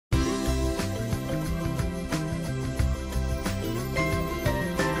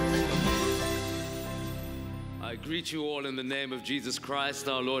greet you all in the name of Jesus Christ,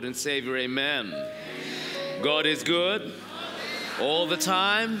 our Lord and Savior. Amen. God is good all the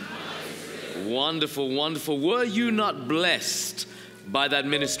time. Wonderful, wonderful. Were you not blessed by that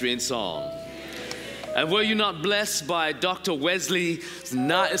ministry and song? And were you not blessed by Dr. Wesley's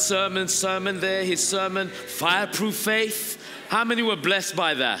sermon there, his sermon, Fireproof Faith? How many were blessed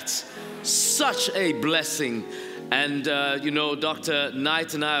by that? Such a blessing. And, Dr.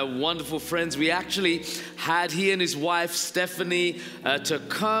 Knight and I are wonderful friends. We actually had he and his wife, Stephanie, to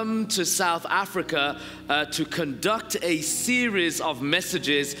come to South Africa to conduct a series of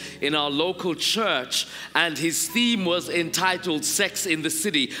messages in our local church. And his theme was entitled Sex in the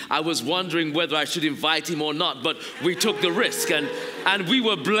City. I was wondering whether I should invite him or not, but we took the risk. And we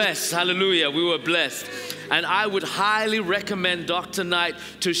were blessed. Hallelujah. We were blessed. And I would highly recommend Dr. Knight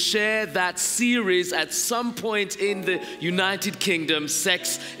to share that series at some point in the United Kingdom,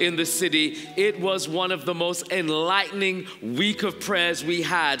 Sex in the City. It was one of the most enlightening week of prayers we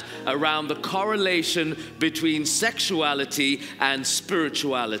had around the correlation between sexuality and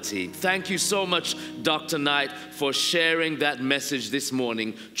spirituality. Thank you so much, Dr. Knight, for sharing that message this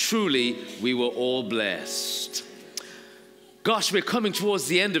morning. Truly, we were all blessed. Gosh, we're coming towards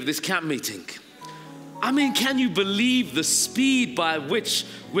the end of this camp meeting. I mean, can you believe the speed by which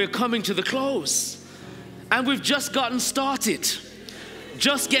we're coming to the close? And we've just gotten started,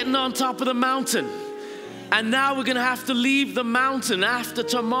 just getting on top of the mountain. And now we're going to have to leave the mountain after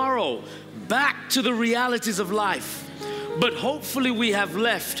tomorrow, back to the realities of life. But hopefully we have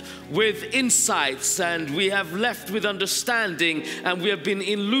left with insights, and we have left with understanding, and we have been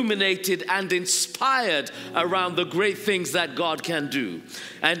illuminated and inspired around the great things that God can do.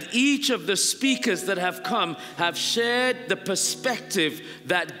 And each of the speakers that have come have shared the perspective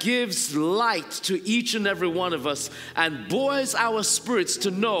that gives light to each and every one of us and buoys our spirits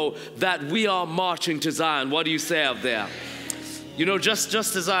to know that we are marching to Zion. What do you say out there? You know, just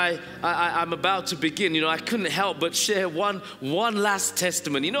as I'm about to begin, I couldn't help but share one last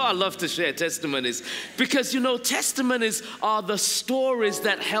testimony. I love to share testimonies because, testimonies are the stories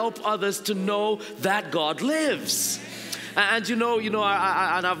that help others to know that God lives. And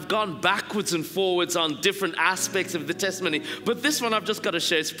I've gone backwards and forwards on different aspects of the testimony, but this one I've just got to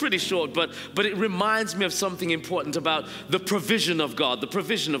share. It's pretty short, but it reminds me of something important about the provision of God, the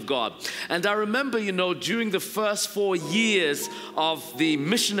provision of God. And I remember, during the first 4 years of the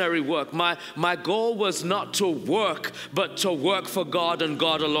missionary work, my goal was not to work, but to work for God and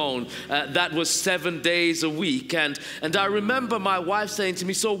God alone. That was 7 days a week. And I remember my wife saying to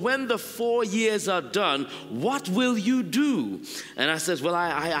me, so when the 4 years are done, what will you do? And I said, well,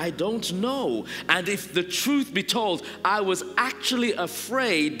 I don't know. And if the truth be told, I was actually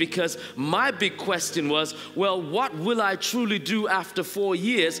afraid because my big question was, well, what will I truly do after 4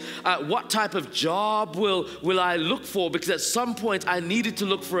 years? What type of job will I look for? Because at some point I needed to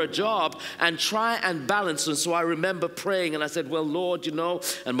look for a job and try and balance. And so I remember praying and I said, well, Lord,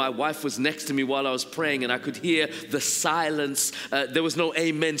 and my wife was next to me while I was praying and I could hear the silence. There was no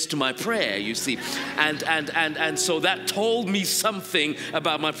amens to my prayer, you see. And so that told me something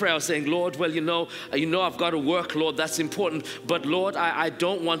about my prayer. I was saying, Lord, well, I've got to work, Lord, that's important. But Lord, I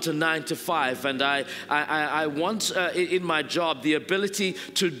don't want a 9 to 5. And I want in my job the ability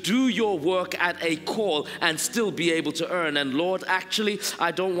to do your work at a call and still be able to earn. And Lord, actually,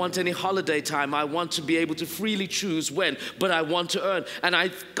 I don't want any holiday time. I want to be able to freely choose when, but I want to earn. And I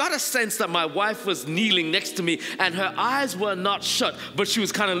got a sense that my wife was kneeling next to me and her eyes were not shut, but she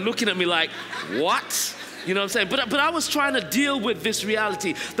was kind of looking at me like, what? You know what I'm saying? But I was trying to deal with this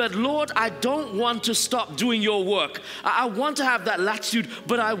reality that, Lord, I don't want to stop doing your work. I want to have that latitude,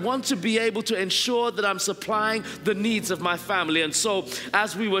 but I want to be able to ensure that I'm supplying the needs of my family. And so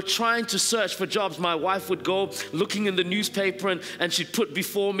as we were trying to search for jobs, my wife would go looking in the newspaper and she'd put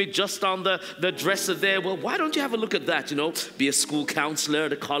before me just on the dresser there, well, why don't you have a look at that? Be a school counselor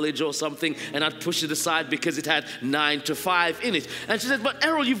at a college or something. And I'd push it aside because it had 9 to 5 in it. And she said, but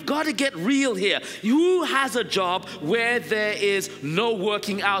Errol, you've got to get real here. You has a job where there is no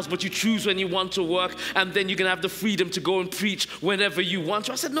working hours, but you choose when you want to work, and then you can have the freedom to go and preach whenever you want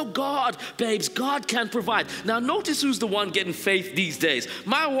to. I said, no, God, babes, God can provide. Now notice who's the one getting faith these days.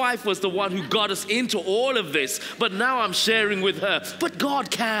 My wife was the one who got us into all of this, but now I'm sharing with her. But God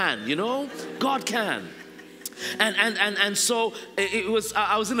can, God can. And so it was.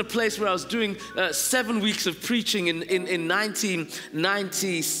 I was in a place where I was doing 7 weeks of preaching in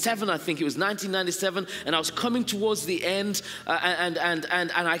 1997. I think it was 1997, and I was coming towards the end. And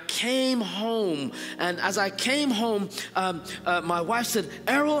I came home, and as I came home, my wife said,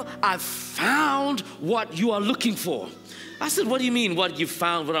 "Errol, I've found what you are looking for." I said, what do you mean, what you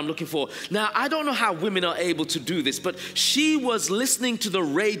found, what I'm looking for? Now, I don't know how women are able to do this, but she was listening to the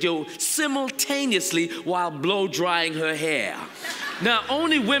radio simultaneously while blow drying her hair. Now,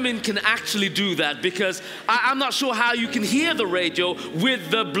 only women can actually do that because I'm not sure how you can hear the radio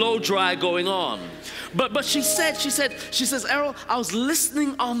with the blow dry going on. But she says, Errol, I was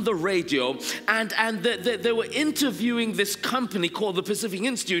listening on the radio and they were interviewing this company called the Pacific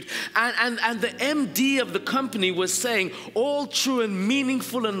Institute, and the MD of the company was saying all true and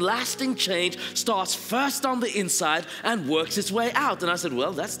meaningful and lasting change starts first on the inside and works its way out. And I said,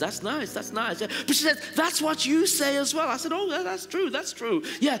 well, that's nice, that's nice. Yeah. But she said, that's what you say as well. I said, oh, that's true.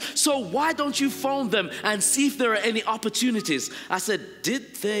 Yeah, so why don't you phone them and see if there are any opportunities? I said,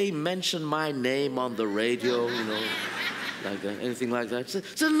 did they mention my name on the radio, you know, like that, anything like that? She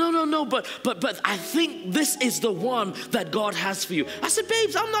said, no, but I think this is the one that God has for you. I said,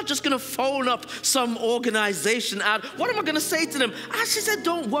 babes, I'm not just going to phone up some organization out. What am I going to say to them? She said,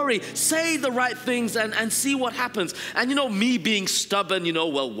 don't worry, say the right things and see what happens. And you know, me being stubborn, you know,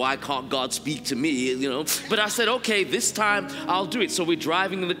 well, why can't God speak to me, you know? But I said, okay, this time I'll do it. So we're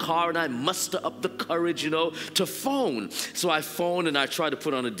driving in the car and I muster up the courage, you know, to phone. So I phone and I try to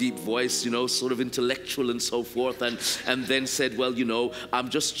put on a deep voice, you know, sort of intellectual and so forth, and then said, well, you know, I'm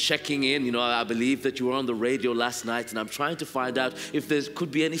just checking in, you know, I believe that you were on the radio last night and I'm trying to find out if there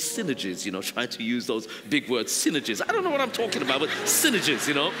could be any synergies, you know, trying to use those big words, synergies. I don't know what I'm talking about, but synergies,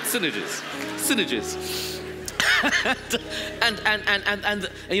 you know, synergies. and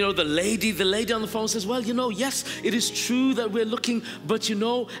you know, the lady on the phone says, well, you know, yes, it is true that we're looking, but you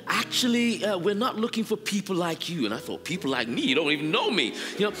know, actually we're not looking for people like you. And I thought, people like me? You don't even know me.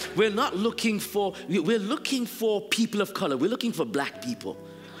 You know, we're looking for people of color. We're looking for black people.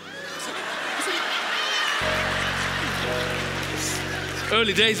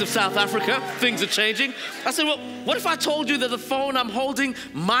 Early days of South Africa, things are changing. I said, well, what if I told you that the phone I'm holding,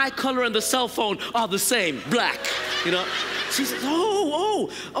 my color and the cell phone are the same, black, you know? She said, well,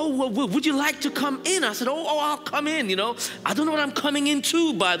 would you like to come in? I said, I'll come in, you know. I don't know what I'm coming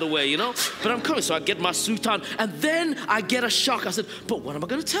into, by the way, you know, but I'm coming. So I get my suit on, and then I get a shock. I said, but what am I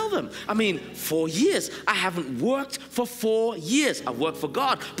going to tell them? I mean, 4 years. I haven't worked for 4 years. I've worked for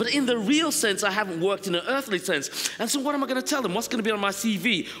God, but in the real sense, I haven't worked in an earthly sense. And so what am I going to tell them? What's going to be on my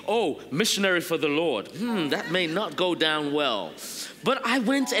CV? Oh, missionary for the Lord. That may not go down well. But I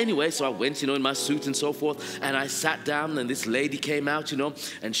went anyway, so I went, you know, in my suit and so forth, and I sat down, and this lady came out, you know,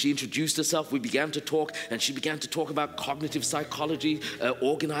 and she introduced herself. We began to talk, and she began to talk about cognitive psychology,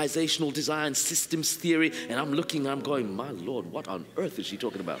 organizational design, systems theory, and I'm looking, I'm going, my Lord, what on earth is she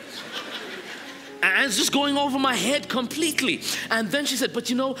talking about? And it's just going over my head completely. And then she said, but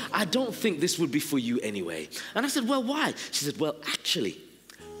you know, I don't think this would be for you anyway. And I said, well, why? She said, well, actually,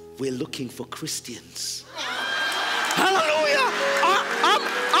 we're looking for Christians. Hallelujah!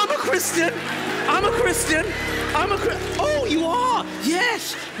 I'm a Christian. Oh, you are?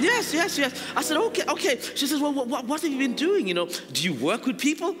 Yes. I said, okay. She says, well, what have you been doing? You know, do you work with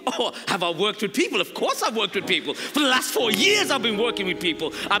people? Oh, have I worked with people? Of course I've worked with people. For the last 4 years I've been working with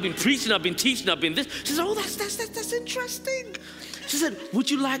people. I've been preaching, I've been teaching, I've been this. She said, oh, that's interesting. She said, would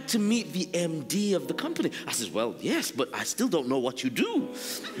you like to meet the MD of the company? I said, well, yes, but I still don't know what you do.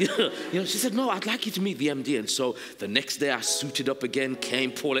 You know, she said, no, I'd like you to meet the MD. And so the next day I suited up again,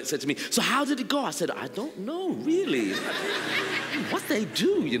 came, Paulette said to me, so how did it go? I said, I don't know, really. What they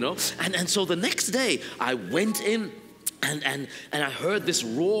do, you know. And so the next day I went in, and I heard this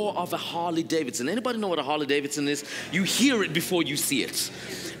roar of a Harley Davidson. Anybody know what a Harley Davidson is? You hear it before you see it.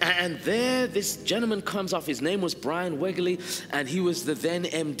 And there this gentleman comes off. His name was Brian Wegley, and he was the then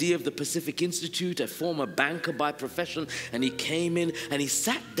MD of the Pacific Institute, a former banker by profession. And he came in and he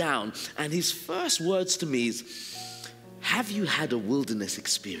sat down, and his first words to me is, have you had a wilderness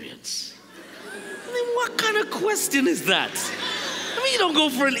experience? I mean, what kind of question is that? I mean, you don't go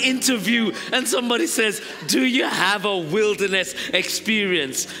for an interview and somebody says, do you have a wilderness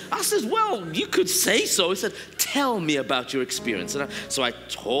experience? I said, well, you could say so. He said, tell me about your experience. And so I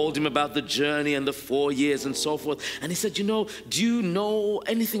told him about the journey and the 4 years and so forth. And he said, you know, do you know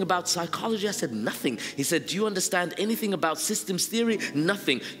anything about psychology? I said, nothing. He said, do you understand anything about systems theory?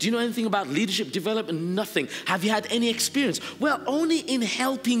 Nothing. Do you know anything about leadership development? Nothing. Have you had any experience? Well, only in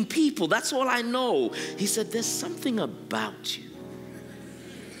helping people. That's all I know. He said, there's something about you.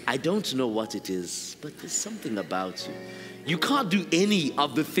 I don't know what it is, but there's something about you. You can't do any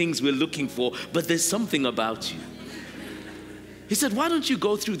of the things we're looking for, but there's something about you. He said, why don't you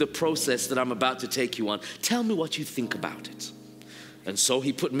go through the process that I'm about to take you on? Tell me what you think about it. And so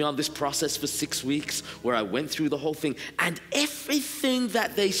he put me on this process for 6 weeks where I went through the whole thing. And everything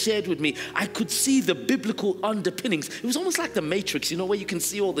that they shared with me, I could see the biblical underpinnings. It was almost like the Matrix, you know, where you can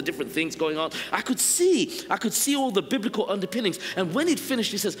see all the different things going on. I could see all the biblical underpinnings. And when he'd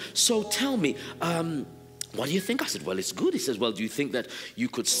finished, he says, so tell me, what do you think? I said, well, it's good. He says, well, do you think that you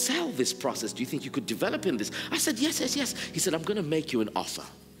could sell this process? Do you think you could develop in this? I said, yes. He said, I'm going to make you an offer.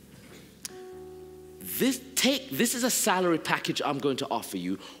 This is a salary package I'm going to offer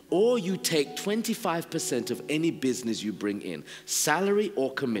you, or you take 25% of any business you bring in, salary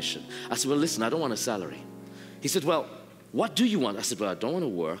or commission. I said, well, listen, I don't want a salary. He said, well, what do you want? I said, well, I don't want to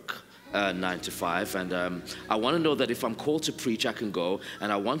work 9 to 5, and I want to know that if I'm called to preach, I can go,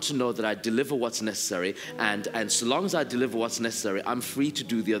 and I want to know that I deliver what's necessary, and so long as I deliver what's necessary, I'm free to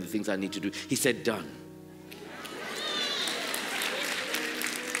do the other things I need to do. He said, done.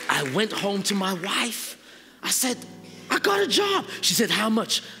 I went home to my wife. I said, I got a job. She said, how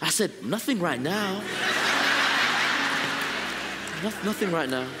much? I said, nothing right now. Nothing right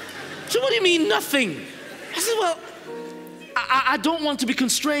now. She said, what do you mean nothing? I said, well, I don't want to be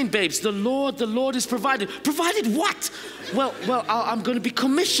constrained, babes. The Lord is provided. Provided what? Well, I'm going to be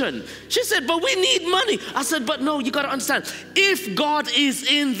commissioned. She said, but we need money. I said, but no, you got to understand. If God is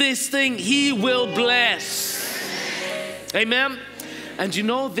in this thing, he will bless. Amen. And you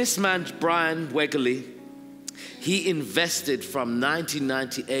know, this man, Brian Wegerle, he invested from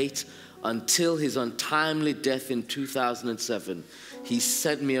 1998 until his untimely death in 2007. He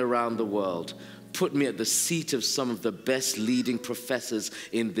sent me around the world, put me at the seat of some of the best leading professors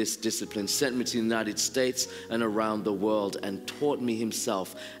in this discipline, sent me to the United States and around the world, and taught me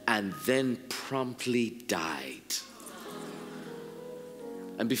himself, and then promptly died.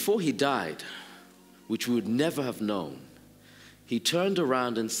 And before he died, which we would never have known, he turned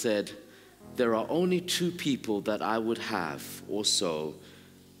around and said, there are only 2 people that I would have or so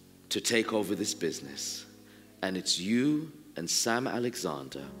to take over this business. And it's you and Sam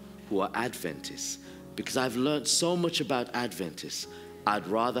Alexander, who are Adventists. Because I've learned so much about Adventists, I'd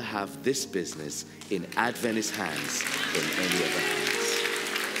rather have this business in Adventist hands than any other hands.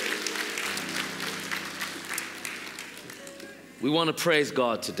 We want to praise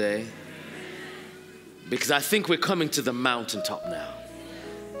God today, because I think we're coming to the mountaintop now.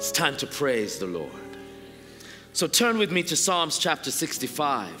 It's time to praise the Lord. So turn with me to Psalms chapter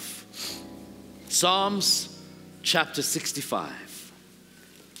 65. Psalms chapter 65.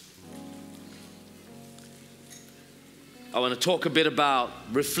 I want to talk a bit about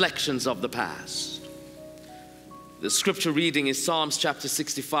reflections of the past. The scripture reading is Psalms chapter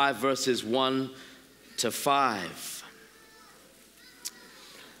 65, verses 1 to 5.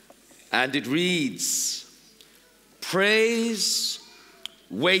 And it reads, praise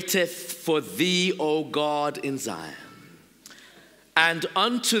waiteth for thee, O God, in Zion, and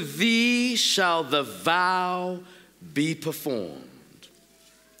unto thee shall the vow be performed.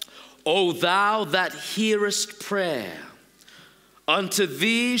 O thou that hearest prayer, unto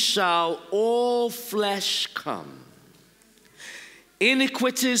thee shall all flesh come.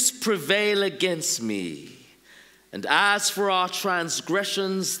 Iniquities prevail against me, and as for our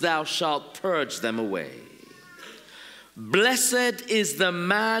transgressions, thou shalt purge them away. Blessed is the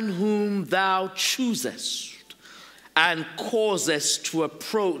man whom thou choosest and causest to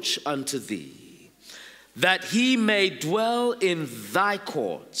approach unto thee, that he may dwell in thy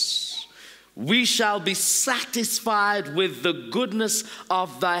courts. We shall be satisfied with the goodness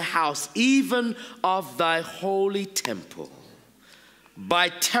of thy house, even of thy holy temple. By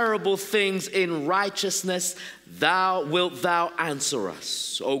terrible things in righteousness wilt thou answer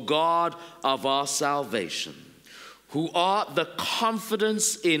us, O God of our salvation, who art the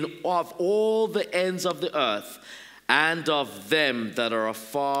confidence of all the ends of the earth, and of them that are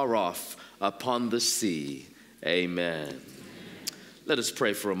afar off upon the sea. Amen. Let us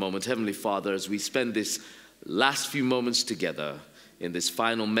pray for a moment. Heavenly Father, as we spend this last few moments together in this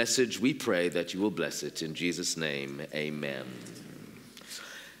final message, we pray that you will bless it. In Jesus' name, amen.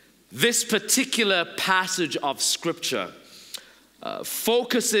 This particular passage of Scripture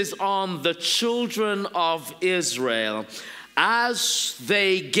focuses on the children of Israel as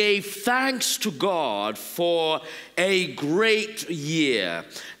they gave thanks to God for a great year,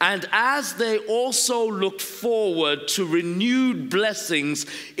 and as they also looked forward to renewed blessings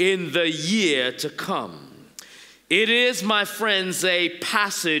in the year to come. It is, my friends, a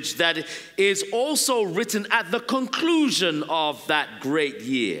passage that is also written at the conclusion of that great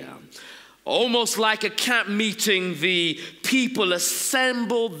year. Almost like a camp meeting, the people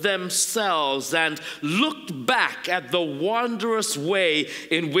assembled themselves and looked back at the wondrous way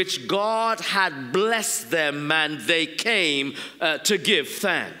in which God had blessed them, and they came to give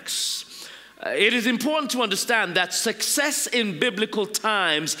thanks. It is important to understand that success in biblical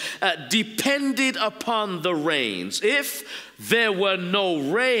times depended upon the rains. If there were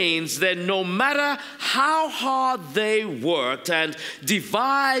no rains, then no matter how hard they worked and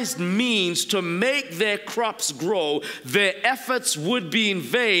devised means to make their crops grow, their efforts would be in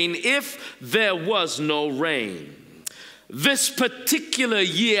vain if there was no rain. This particular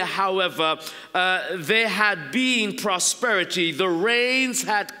year, however, there had been prosperity. The rains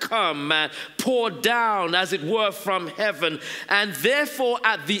had come and poured down, as it were, from heaven. And therefore,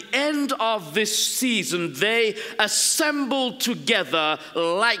 at the end of this season, they assembled together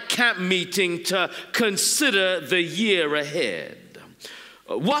like camp meeting to consider the year ahead.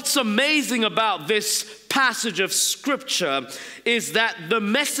 What's amazing about this passage of Scripture is that the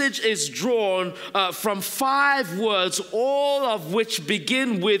message is drawn from 5 words, all of which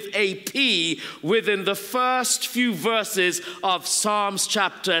begin with a P within the first few verses of Psalms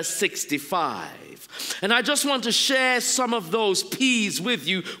chapter 65. And I just want to share some of those P's with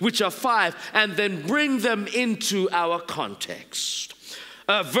you, which are 5, and then bring them into our context.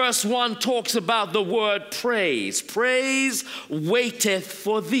 Verse 1 talks about the word praise. Praise waiteth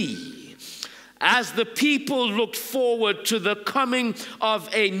for thee. As the people looked forward to the coming of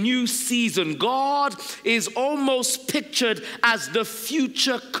a new season, God is almost pictured as the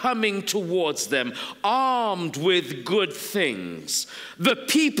future coming towards them, armed with good things. The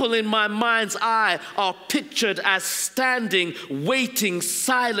people in my mind's eye are pictured as standing, waiting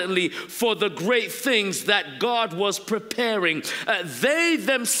silently for the great things that God was preparing. They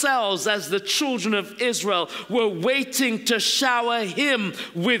themselves, as the children of Israel, were waiting to shower him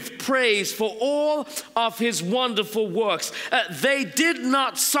with praise for all of his wonderful works. They did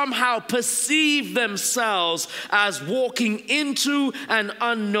not somehow perceive themselves as walking into an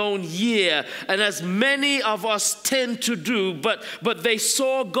unknown year, and as many of us tend to do, but they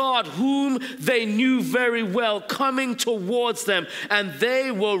saw God, whom they knew very well, coming towards them, and they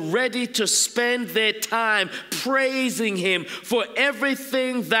were ready to spend their time praising him for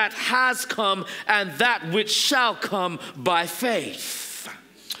everything that has come and that which shall come by faith.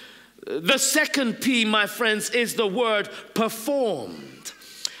 The second P, my friends, is the word performed.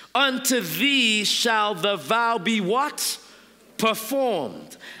 Unto thee shall the vow be what?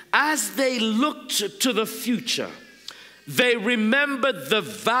 Performed. As they looked to the future, they remembered the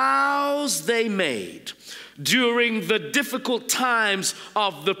vows they made during the difficult times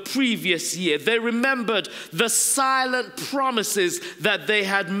of the previous year. They remembered the silent promises that they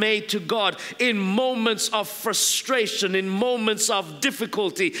had made to God in moments of frustration, in moments of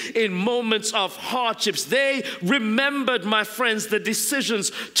difficulty, in moments of hardships. They remembered, my friends, the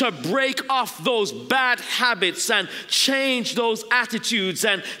decisions to break off those bad habits and change those attitudes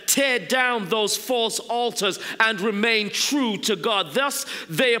and tear down those false altars and remain true to God. Thus,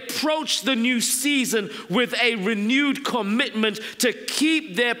 they approached the new season with a renewed commitment to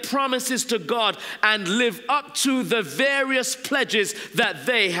keep their promises to God and live up to the various pledges that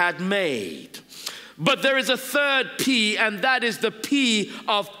they had made. But there is a third P, and that is the P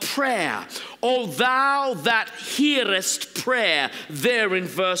of prayer. O thou that hearest prayer, there in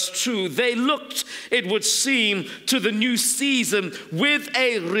verse 2. They looked, it would seem, to the new season with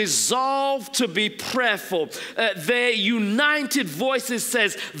a resolve to be prayerful. Their united voices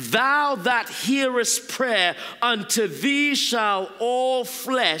says, thou that hearest prayer, unto thee shall all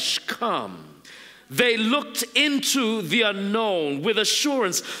flesh come. They looked into the unknown with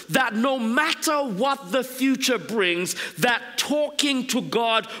assurance that no matter what the future brings, that talking to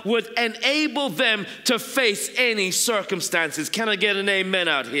God would enable them to face any circumstances. Can I get an amen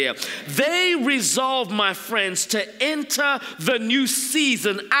out here? They resolved, my friends, to enter the new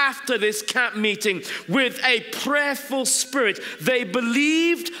season after this camp meeting with a prayerful spirit. They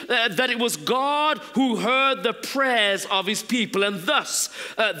believed that it was God who heard the prayers of his people, and thus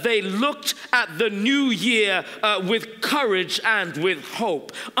they looked at the new year with courage and with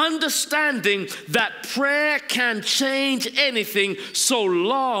hope, understanding that prayer can change anything so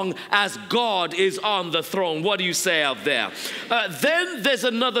long as God is on the throne. What do you say out there? Then there's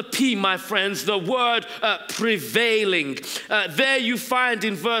another P, my friends, the word prevailing. There you find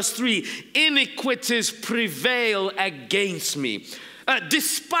in verse 3, iniquities prevail against me.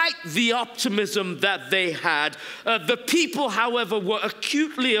 Despite the optimism that they had, the people, however, were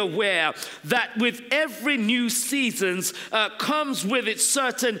acutely aware that with every new season comes with it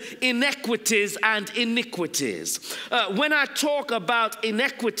certain inequities and iniquities. When I talk about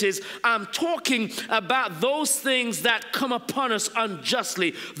inequities, I'm talking about those things that come upon us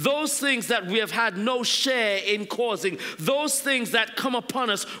unjustly, those things that we have had no share in causing, those things that come upon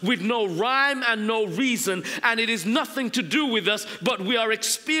us with no rhyme and no reason, and it is nothing to do with us, but we are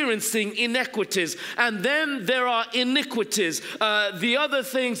experiencing inequities. And then there are iniquities, the other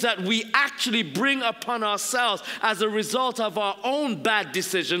things that we actually bring upon ourselves as a result of our own bad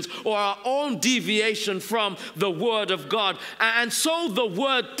decisions or our own deviation from the Word of God. And so the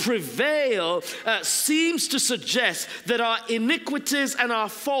word prevail seems to suggest that our iniquities and our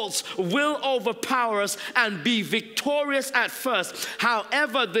faults will overpower us and be victorious at first.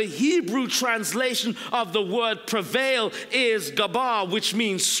 However, the Hebrew translation of the word prevail is gabar, which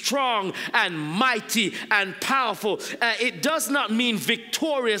means strong and mighty and powerful. It does not mean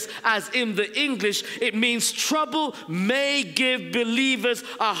victorious as in the English. It means trouble may give believers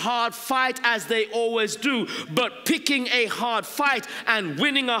a hard fight, as they always do, but picking a hard fight and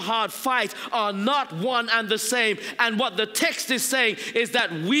winning a hard fight are not one and the same. And what the text is saying is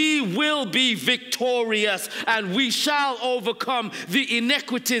that we will be victorious and we shall overcome the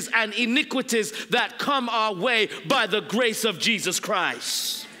inequities and iniquities that come our way by the grace of Jesus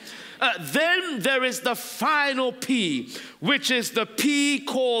Christ. Then there is the final P, which is the P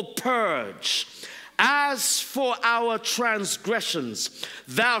called purge. As for our transgressions,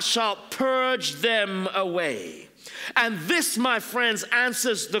 thou shalt purge them away. And this, my friends,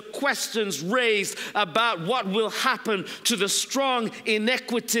 answers the questions raised about what will happen to the strong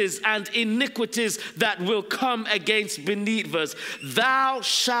inequities and iniquities that will come against believers. Thou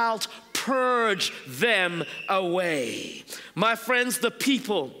shalt purge them away. My friends, the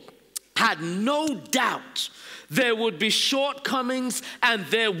people had no doubt there would be shortcomings and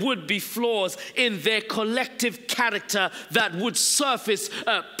there would be flaws in their collective character that would surface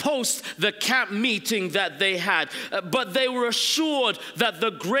post the camp meeting that they had. But they were assured that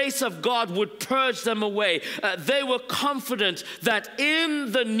the grace of God would purge them away. They were confident that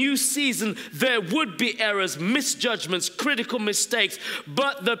in the new season there would be errors, misjudgments, critical mistakes.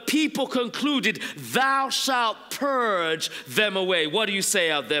 But the people concluded, thou shalt purge them away. What do you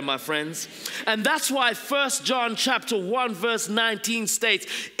say out there, my friends? And that's why 1 John chapter 1 verse 19 states,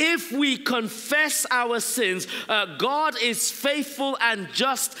 if we confess our sins, God is faithful and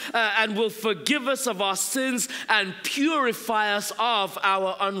just and will forgive us of our sins and purify us of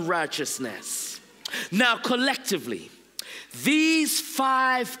our unrighteousness. Now collectively, these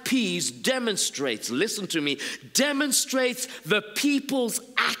 5 P's demonstrates, listen to me, demonstrates the people's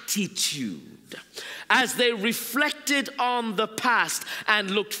attitude as they reflected on the past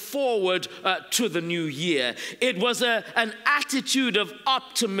and looked forward to the new year. It was an attitude of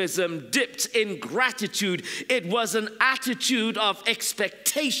optimism dipped in gratitude. It was an attitude of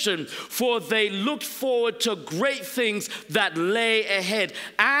expectation, for they looked forward to great things that lay ahead,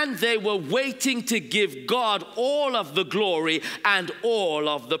 and they were waiting to give God all of the glory and all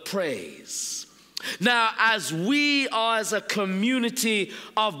of the praise. Now, as we are as a community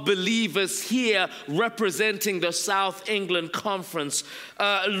of believers here representing the South England Conference,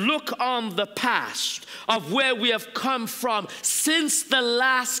 look on the past of where we have come from since the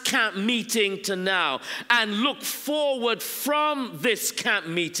last camp meeting to now, and look forward from this camp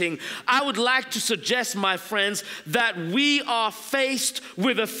meeting, I would like to suggest, my friends, that we are faced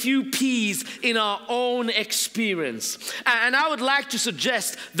with a few P's in our own experience. And I would like to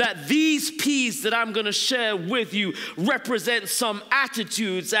suggest that these P's that I'm going to share with you represent some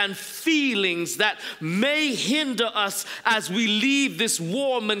attitudes and feelings that may hinder us as we leave this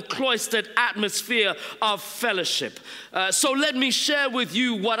warm and cloistered atmosphere of fellowship. So let me share with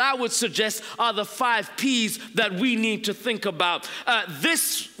you what I would suggest are the 5 P's that we need to think about.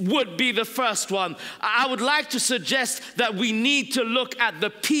 This would be the first one. I would like to suggest that we need to look at the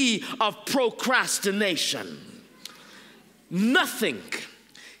P of procrastination. Nothing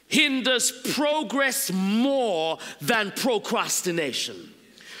hinders progress more than procrastination.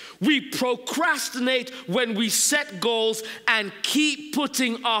 We procrastinate when we set goals and keep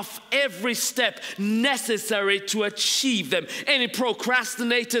putting off every step necessary to achieve them. Any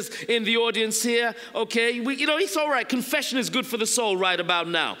procrastinators in the audience here? Okay, it's all right. Confession is good for the soul right about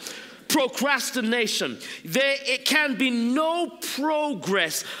now. procrastination. It can be no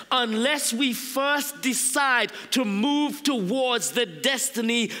progress unless we first decide to move towards the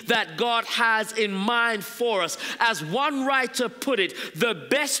destiny that God has in mind for us. As one writer put it, the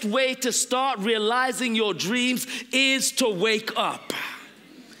best way to start realizing your dreams is to wake up.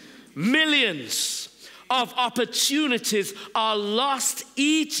 Millions of opportunities are lost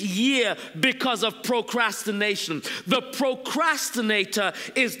each year because of procrastination. The procrastinator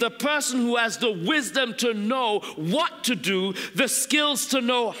is the person who has the wisdom to know what to do, the skills to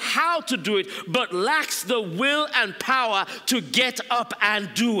know how to do it, but lacks the will and power to get up and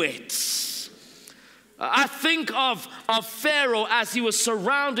do it. I think of Pharaoh as he was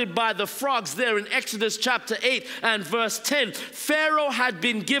surrounded by the frogs there in Exodus chapter 8 and verse 10. Pharaoh had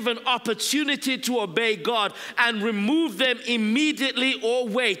been given opportunity to obey God and remove them immediately or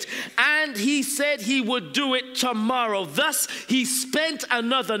wait. And he said he would do it tomorrow. Thus, he spent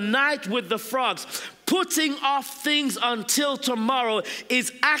another night with the frogs. Putting off things until tomorrow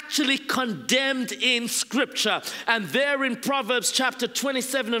is actually condemned in Scripture. And there in Proverbs chapter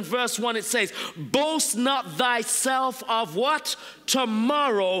 27 and verse 1 it says, boast not thyself of what?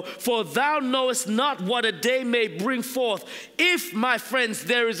 Tomorrow, for thou knowest not what a day may bring forth. If, my friends,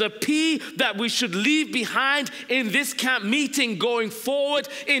 there is a P that we should leave behind in this camp meeting going forward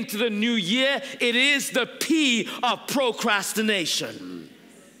into the new year, it is the P of procrastination.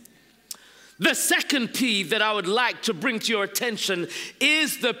 The second P that I would like to bring to your attention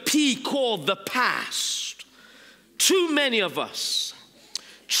is the P called the past. Too many of us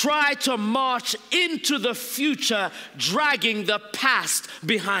try to march into the future dragging the past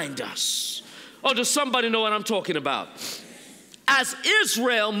behind us. Oh, does somebody know what I'm talking about? As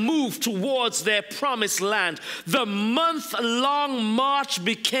Israel moved towards their promised land, the month-long march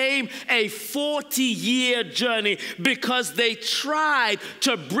became a 40-year journey because they tried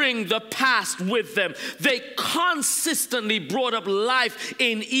to bring the past with them. They consistently brought up life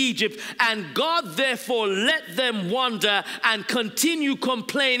in Egypt, and God therefore let them wander and continue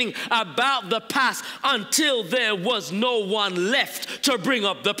complaining about the past until there was no one left to bring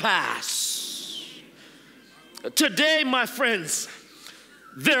up the past. Today, my friends,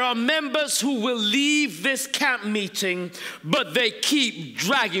 there are members who will leave this camp meeting, but they keep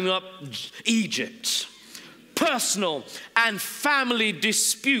dragging up Egypt. Personal and family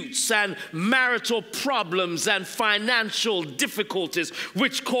disputes and marital problems and financial difficulties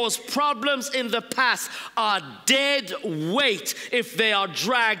which cause problems in the past are dead weight if they are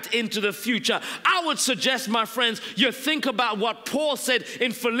dragged into the future. I would suggest, my friends, you think about what Paul said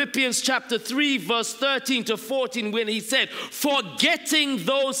in Philippians chapter 3 verse 13 to 14 when he said, forgetting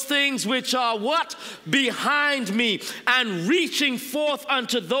those things which are what? Behind me, and reaching forth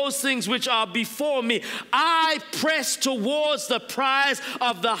unto those things which are before me, I press towards the prize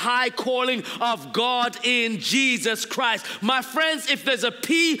of the high calling of God in Jesus Christ. My friends, if there's a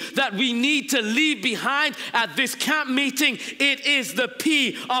P that we need to leave behind at this camp meeting, it is the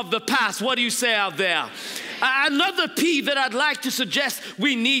P of the past. What do you say out there? Another P that I'd like to suggest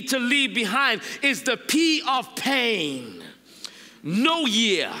we need to leave behind is the P of pain. No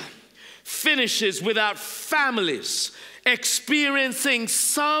year finishes without families experiencing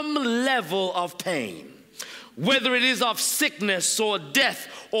some level of pain. Whether it is of sickness or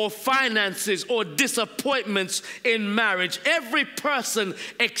death or finances or disappointments in marriage, every person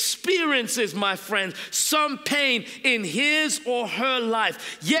experiences, my friend, some pain in his or her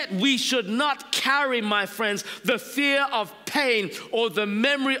life. Yet we should not carry, my friends, the fear of pain or the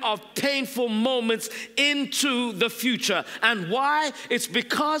memory of painful moments into the future. And why? It's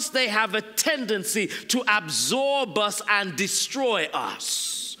because they have a tendency to absorb us and destroy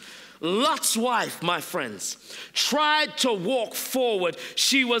us. Lot's wife, my friends, tried to walk forward.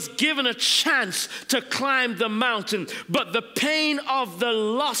 She was given a chance to climb the mountain, but the pain of the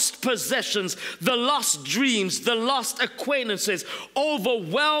lost possessions, the lost dreams, the lost acquaintances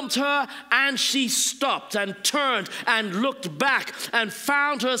overwhelmed her, and she stopped and turned and looked back and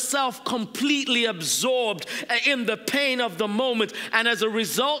found herself completely absorbed in the pain of the moment, and as a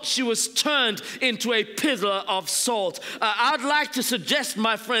result, she was turned into a pillar of salt. I'd like to suggest,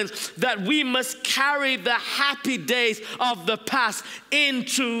 my friends, that we must carry the happy days of the past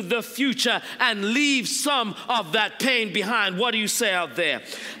into the future and leave some of that pain behind. What do you say out there?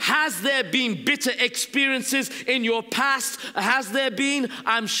 Has there been bitter experiences in your past? Has there been?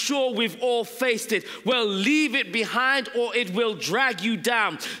 I'm sure we've all faced it. Well, leave it behind or it will drag you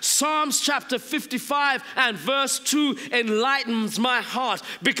down. Psalms chapter 55 and verse 2 enlightens my heart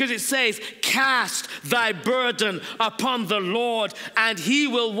because it says, cast thy burden upon the Lord and he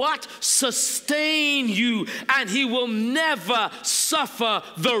will what? what? Sustain you, and he will never suffer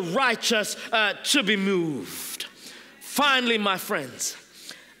the righteous to be moved. Finally, my friends,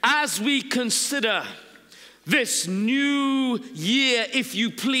 as we consider this new year, if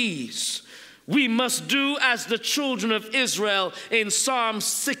you please, we must do as the children of Israel in Psalm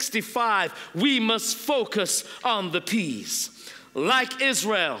 65. We must focus on the P's. Like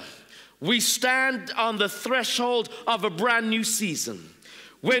Israel, we stand on the threshold of a brand new season.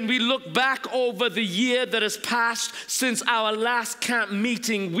 When we look back over the year that has passed since our last camp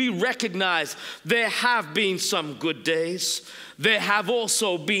meeting, we recognize there have been some good days. There have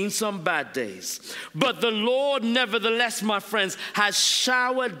also been some bad days. But the Lord, nevertheless, my friends, has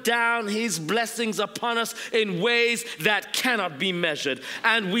showered down his blessings upon us in ways that cannot be measured.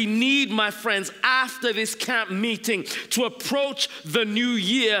 And we need, my friends, after this camp meeting, to approach the new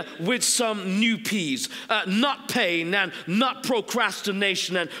year with some new P's. Not pain and not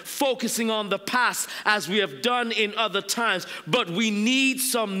procrastination and focusing on the past as we have done in other times. But we need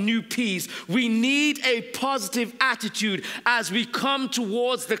some new P's. We need a positive attitude as we come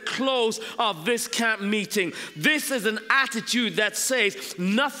towards the close of this camp meeting. This is an attitude that says,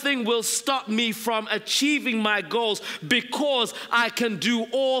 nothing will stop me from achieving my goals because I can do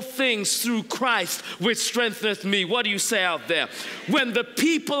all things through Christ which strengtheneth me. What do you say out there? When the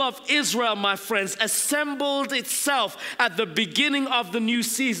people of Israel, my friends, assembled itself at the beginning of the new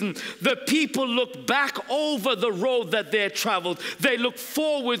season, the people looked back over the road that they had traveled. They looked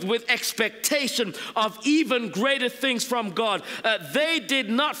forward with expectation of even greater things from God. They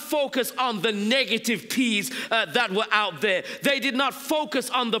did not focus on the negative P's that were out there. They did not focus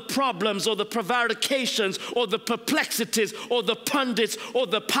on the problems or the prevarications or the perplexities or the pundits or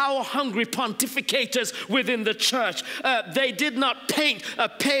the power-hungry pontificators within the church. They did not paint a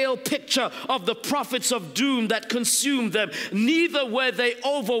pale picture of the prophets of doom that consumed them. Neither were they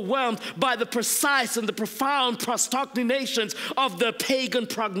overwhelmed by the precise and the profound prognostications of the pagan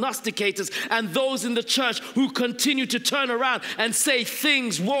prognosticators and those in the church who continue to turn around and say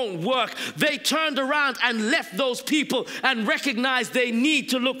things won't work. They turned around and left those people and recognized they need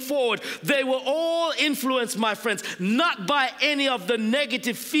to look forward. They were all influenced, my friends, not by any of the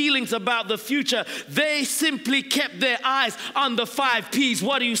negative feelings about the future. They simply kept their eyes on the 5 P's.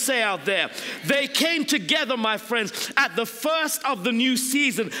 What do you say out there? They came together, my friends, at the first of the new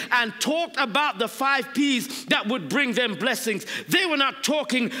season and talked about the 5 P's that would bring them blessings. They were not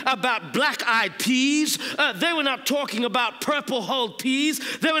talking about black-eyed peas. They were not talking about purple-hulled peas.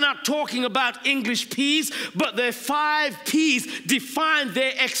 They were not talking about English peas, but their 5 P's defined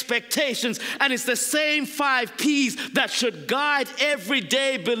their expectations, and it's the same 5 P's that should guide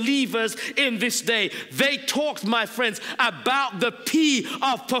everyday believers in this day. They talked, my friends, about the P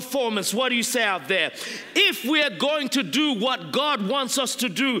of performance. What do you say out there? If we're going to do what God wants us to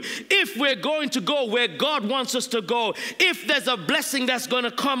do, if we're going to go where God wants us to go, if there's a blessing that's going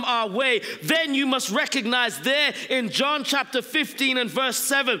to come our way, then you must recognize there in John chapter 15 and verse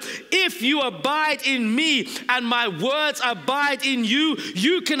 7, if you abide in me and my words abide in you,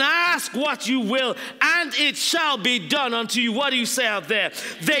 you can ask what you will and it shall be done unto you. What do you say out there?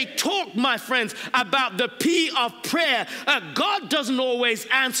 They talk, my friends, about the P of prayer. God doesn't always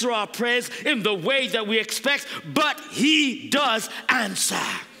answer our prayers in the way that we expect, but he does answer.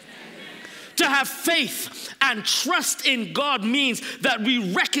 To have faith and trust in God means that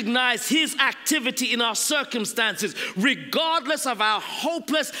we recognize his activity in our circumstances, regardless of how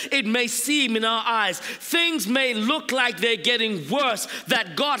hopeless it may seem in our eyes. Things may look like they're getting worse,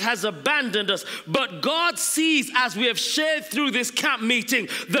 that God has abandoned us, but God sees, as we have shared through this camp meeting,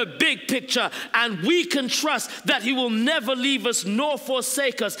 the big picture, and we can trust that he will never leave us nor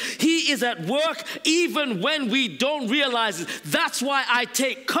forsake us. He is at work even when we don't realize it. That's why I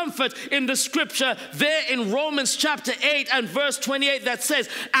take comfort in the scripture there in Romans chapter 8 and verse 28 that says,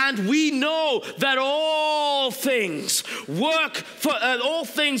 and we know that all things work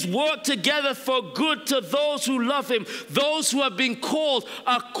together for good to those who love him, those who have been called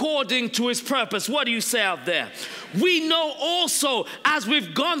according to his purpose. What do you say out there? We know also, as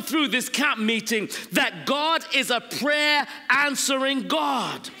we've gone through this camp meeting, that God is a prayer answering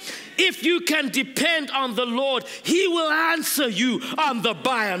God. If you can depend on the Lord, he will answer you on the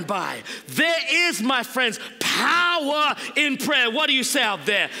by and by. There is, my friends, power power in prayer. What do you say out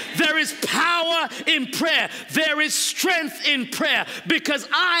there? There is power in prayer. There is strength in prayer, because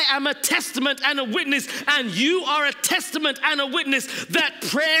I am a testament and a witness, and you are a testament and a witness that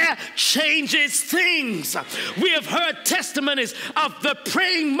prayer changes things. We have heard testimonies of the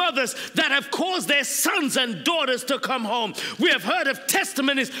praying mothers that have caused their sons and daughters to come home. We have heard of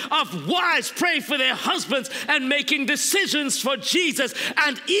testimonies of wives praying for their husbands and making decisions for Jesus.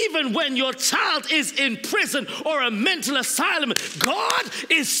 And even when your child is in prison or a mental asylum, God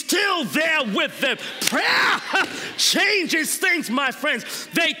is still there with them. Prayer changes things, my friends.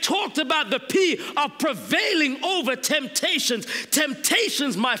 They talked about the P of prevailing over temptations.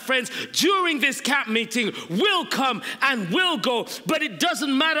 Temptations, my friends, during this camp meeting will come and will go, but it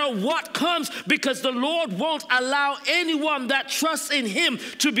doesn't matter what comes, because the Lord won't allow anyone that trusts in him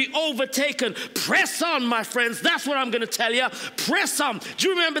to be overtaken. Press on, my friends. That's what I'm going to tell you. Press on. Do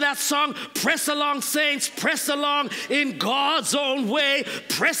you remember that song? Press along, saints. Press along in God's own way.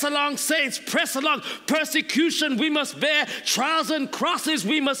 Press along, saints. Press along. Persecution we must bear. Trials and crosses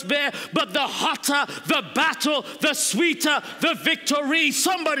we must bear. But the hotter the battle, the sweeter the victory.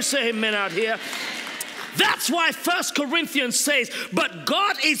 Somebody say amen out here. That's why 1 Corinthians says, but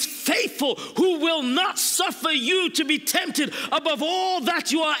God is faithful, who will not suffer you to be tempted above all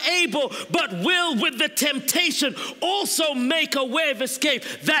that you are able, but will with the temptation also make a way of escape,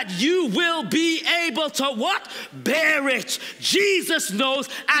 that you will be able to what? Bear it. Jesus knows,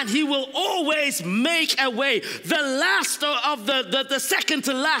 and he will always make a way. The last of the second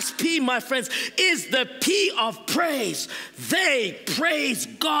to last P, my friends, is the P of praise. They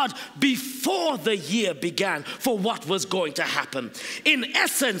praised God before the year began for what was going to happen. In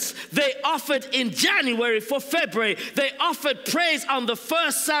essence, they offered in January for February. They offered praise on the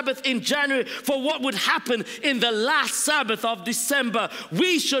first Sabbath in January for what would happen in the last Sabbath of December.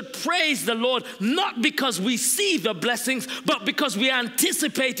 We should praise the Lord not because we see the blessings, but because we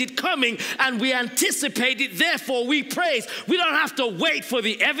anticipate it coming, and we anticipate it, therefore we praise. We don't have to wait for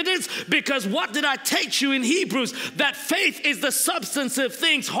the evidence, because what did I teach you in Hebrews? That faith is the substance of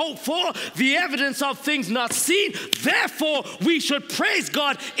things hoped for, the evidence of things not seen. Therefore, we should praise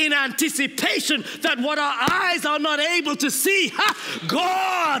God in anticipation that what our eyes are not able to see,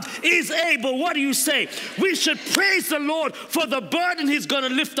 God is able. What do you say? We should praise the Lord for the burden he's going to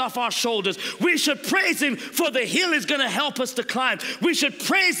lift off our shoulders. We should praise him for the hill he's going to help us to climb. We should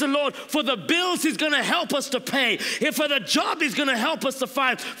praise the Lord for the bills he's going to help us to pay. If for the job he's going to help us to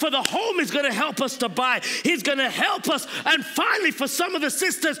find, for the home he's going to help us to buy, he's going to help us. And finally, for some of the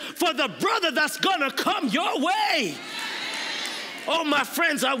sisters, for the brother that's going to come your way. Oh, my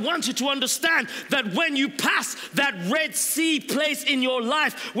friends, I want you to understand that when you pass that Red Sea place in your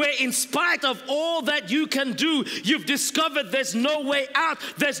life, where in spite of all that you can do, you've discovered there's no way out,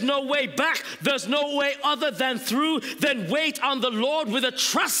 there's no way back, there's no way other than through, then wait on the Lord with a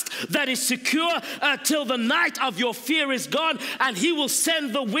trust that is secure till the night of your fear is gone, and he will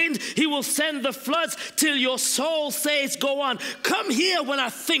send the wind, he will send the floods till your soul says go on. Come here when I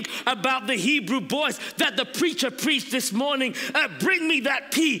think about the Hebrew boys that the preacher preached this morning. Bring me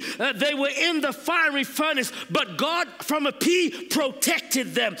that P. They were in the fiery furnace, but God from a P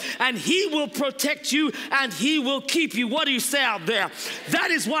protected them, and he will protect you and he will keep you. What do you say out there?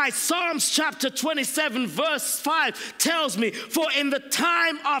 That is why Psalms chapter 27 verse 5 tells me, for in the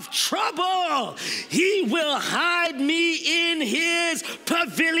time of trouble he will hide me in his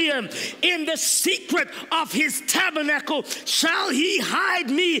pavilion. In the secret of his tabernacle shall he hide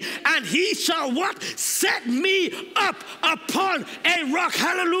me, and he shall what? Set me up upon a rock.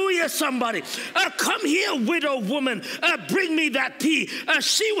 Hallelujah, somebody. Come here, widow woman. Bring me that P.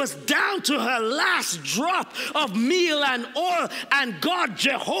 She was down to her last drop of meal and oil, and God,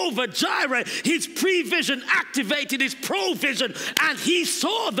 Jehovah Jireh, his prevision activated his provision, and he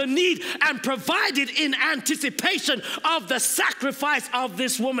saw the need and provided in anticipation of the sacrifice of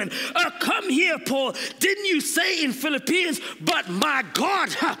this woman. Come here, Paul. Didn't you say in Philippians, but my God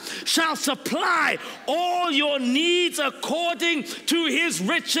shall supply all your needs according to his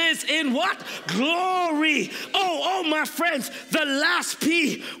riches in what? Glory. Oh, my friends, the last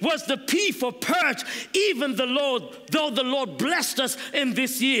P was the P for purge. Even the Lord, though the Lord blessed us in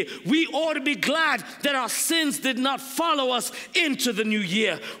this year, we ought to be glad that our sins did not follow us into the new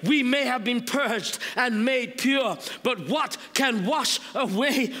year. We may have been purged and made pure, but what can wash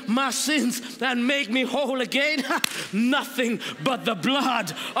away my sins and make me whole again? Nothing but the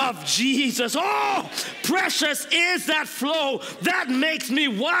blood of Jesus. Oh, precious is that flow that makes me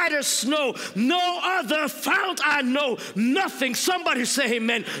white as snow. No other fount I know. Nothing. Somebody say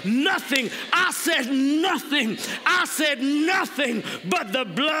amen. Nothing. I said nothing. I said nothing but the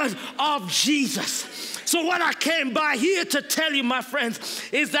blood of Jesus. So what I came by here to tell you, my friends,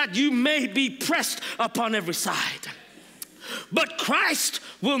 is that you may be pressed upon every side, but Christ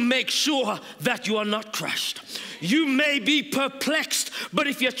will make sure that you are not crushed. You may be perplexed, but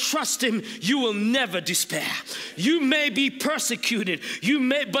if you trust him, you will never despair. You may be persecuted,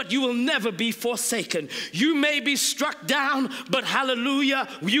 but you will never be forsaken. You may be struck down, but hallelujah,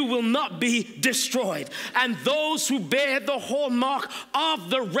 you will not be destroyed. And those who bear the hallmark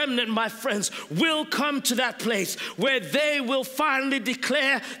of the remnant, my friends, will come to that place where they will finally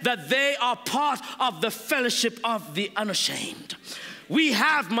declare that they are part of the fellowship of the unashamed. We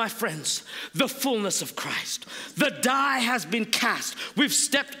have, my friends, the fullness of Christ. The die has been cast. We've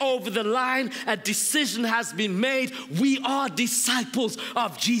stepped over the line. A decision has been made. We are disciples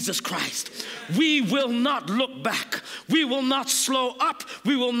of Jesus Christ. We will not look back. We will not slow up.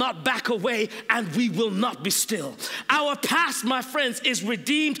 We will not back away, and we will not be still. Our past, my friends, is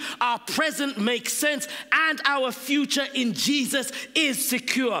redeemed. Our present makes sense, and our future in Jesus is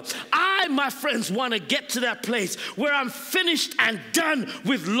secure. I, my friends, want to get to that place where I'm finished and done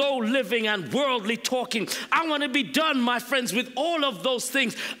with low living and worldly talking. I want to be done, my friends, with all of those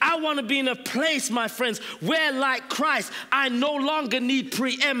things. I want to be in a place, my friends, where, like Christ, I no longer need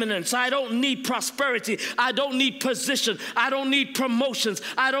preeminence. I don't need prosperity. I don't need position. I don't need promotions.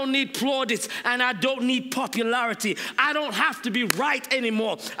 I don't need plaudits, and I don't need popularity. I don't have to be right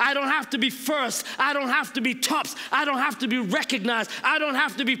anymore. I don't have to be first. I don't have to be tops. I don't have to be recognized. I don't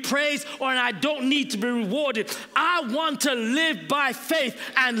have to be praised, and I don't need to be rewarded. I want to live by faith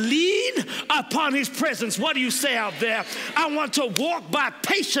and lean upon his presence. What do you say out there? I want to walk by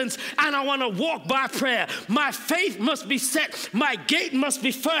patience, and I want to walk by prayer. My faith must be set. My gate must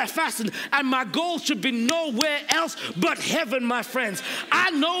be fastened, and my goal should be nowhere else but heaven, my friends.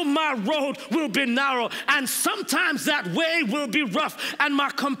 I know my road will be narrow, and sometimes that way will be rough, and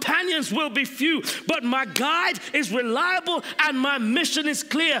my companions will be few, but my guide is reliable, and my mission is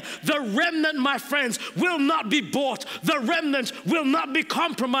clear. The remnant, my friends, will not be bought. The remnant will not be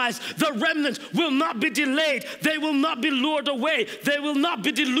compromised. The remnant will not be delayed. They will not be lured away. They will not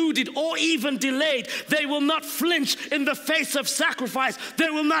be deluded or even delayed. They will not flinch in the face of sacrifice. They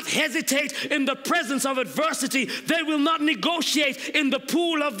will not hesitate in the presence of adversity. They will not negotiate in the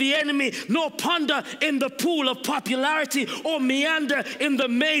pool of the enemy, nor ponder in the pool of popularity or meander in the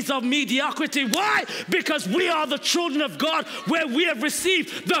maze of mediocrity. Why? Because we are the children of God, where we have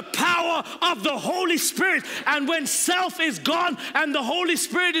received the power of the Holy Spirit. And when self is gone and the Holy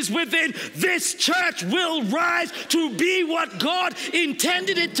Spirit is within, this church will rise to be what God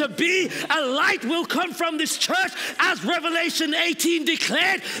intended it to be. A light will come from this church, as Revelation 18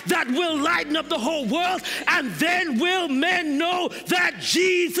 declared, that will lighten up the whole world, and then will men know that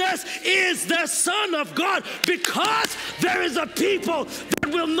Jesus is the Son of God, because there is a people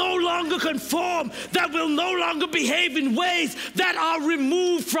that will no longer conform, that will no longer behave in ways that are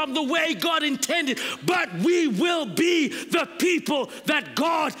removed from the way God intended, but we will be the people that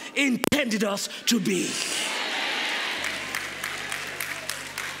God intended us to be.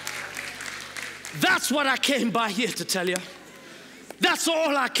 That's what I came by here to tell you. That's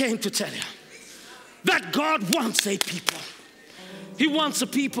all I came to tell you. That God wants a people. He wants a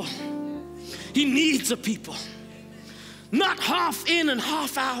people. He needs a people. Not half in and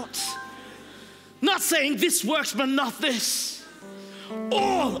half out. Not saying this works but not this.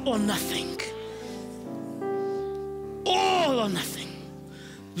 All or nothing. All or nothing.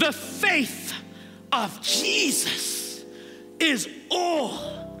 The faith of Jesus is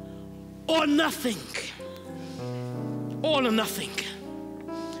all or nothing. All or nothing.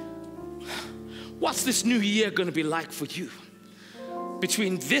 What's this new year going to be like for you?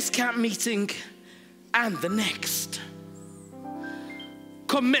 Between this camp meeting and the next.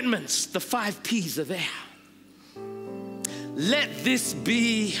 Commitments, the 5 P's are there. Let this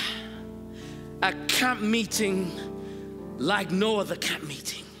be a camp meeting like no other camp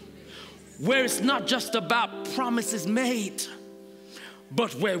meeting, where it's not just about promises made,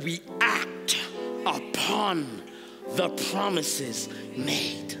 but where we act upon the promises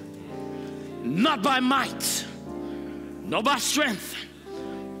made. Not by might, not by strength,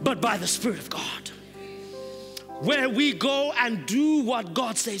 but by the Spirit of God. Where we go and do what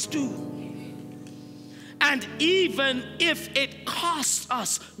God says do. And even if it costs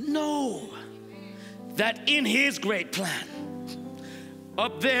us, know that in His great plan,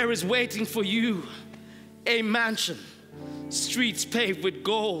 up there is waiting for you a mansion, streets paved with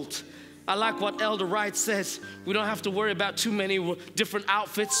gold, I like what Elder Wright says. We don't have to worry about too many different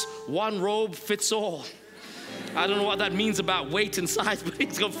outfits. One robe fits all. I don't know what that means about weight and size, but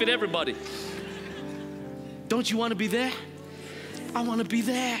it's going to fit everybody. Don't you want to be there? I want to be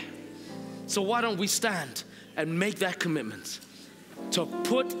there. So why don't we stand and make that commitment to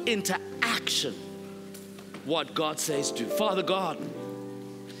put into action what God says do. Father God,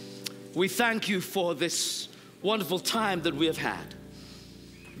 we thank you for this wonderful time that we have had.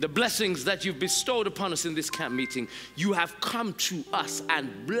 The blessings that you've bestowed upon us in this camp meeting, you have come to us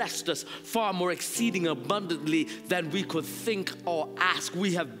and blessed us far more exceeding abundantly than we could think or ask.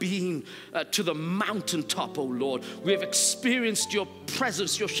 We have been to the mountaintop, oh Lord. We have experienced your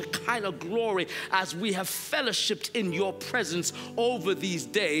presence, your Shekinah glory, as we have fellowshipped in your presence over these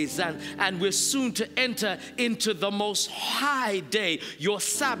days. And we're soon to enter into the most high day, your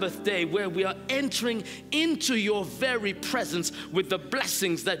Sabbath day, where we are entering into your very presence with the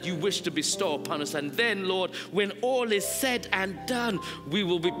blessings that you wish to bestow upon us. And then, Lord, when all is said and done, we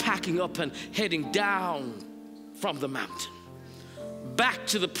will be packing up and heading down from the mountain, back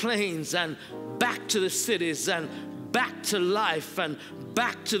to the plains and back to the cities and back to life and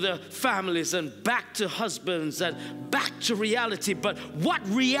back to the families and back to husbands and back to reality. But what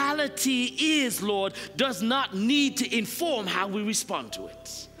reality is, Lord, does not need to inform how we respond to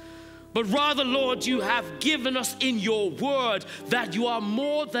it. But rather, Lord, you have given us in your word that you are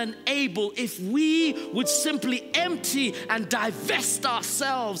more than able, if we would simply empty and divest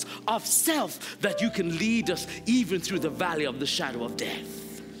ourselves of self, that you can lead us even through the valley of the shadow of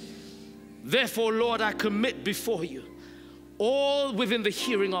death. Therefore, Lord, I commit before you all within the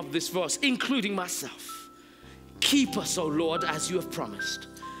hearing of this verse, including myself. Keep us, O Lord, as you have promised.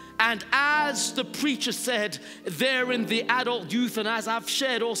 And as the preacher said there in the adult youth, and as I've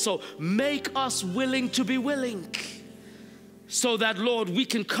shared also, make us willing to be willing, so that, Lord, we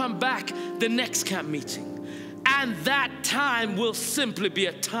can come back the next camp meeting. And that time will simply be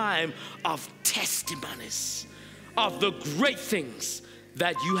a time of testimonies of the great things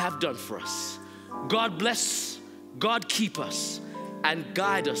that you have done for us. God bless, God keep us, and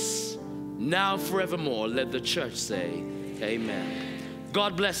guide us now and forevermore. Let the church say amen.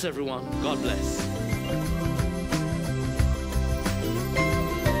 God bless everyone. God bless.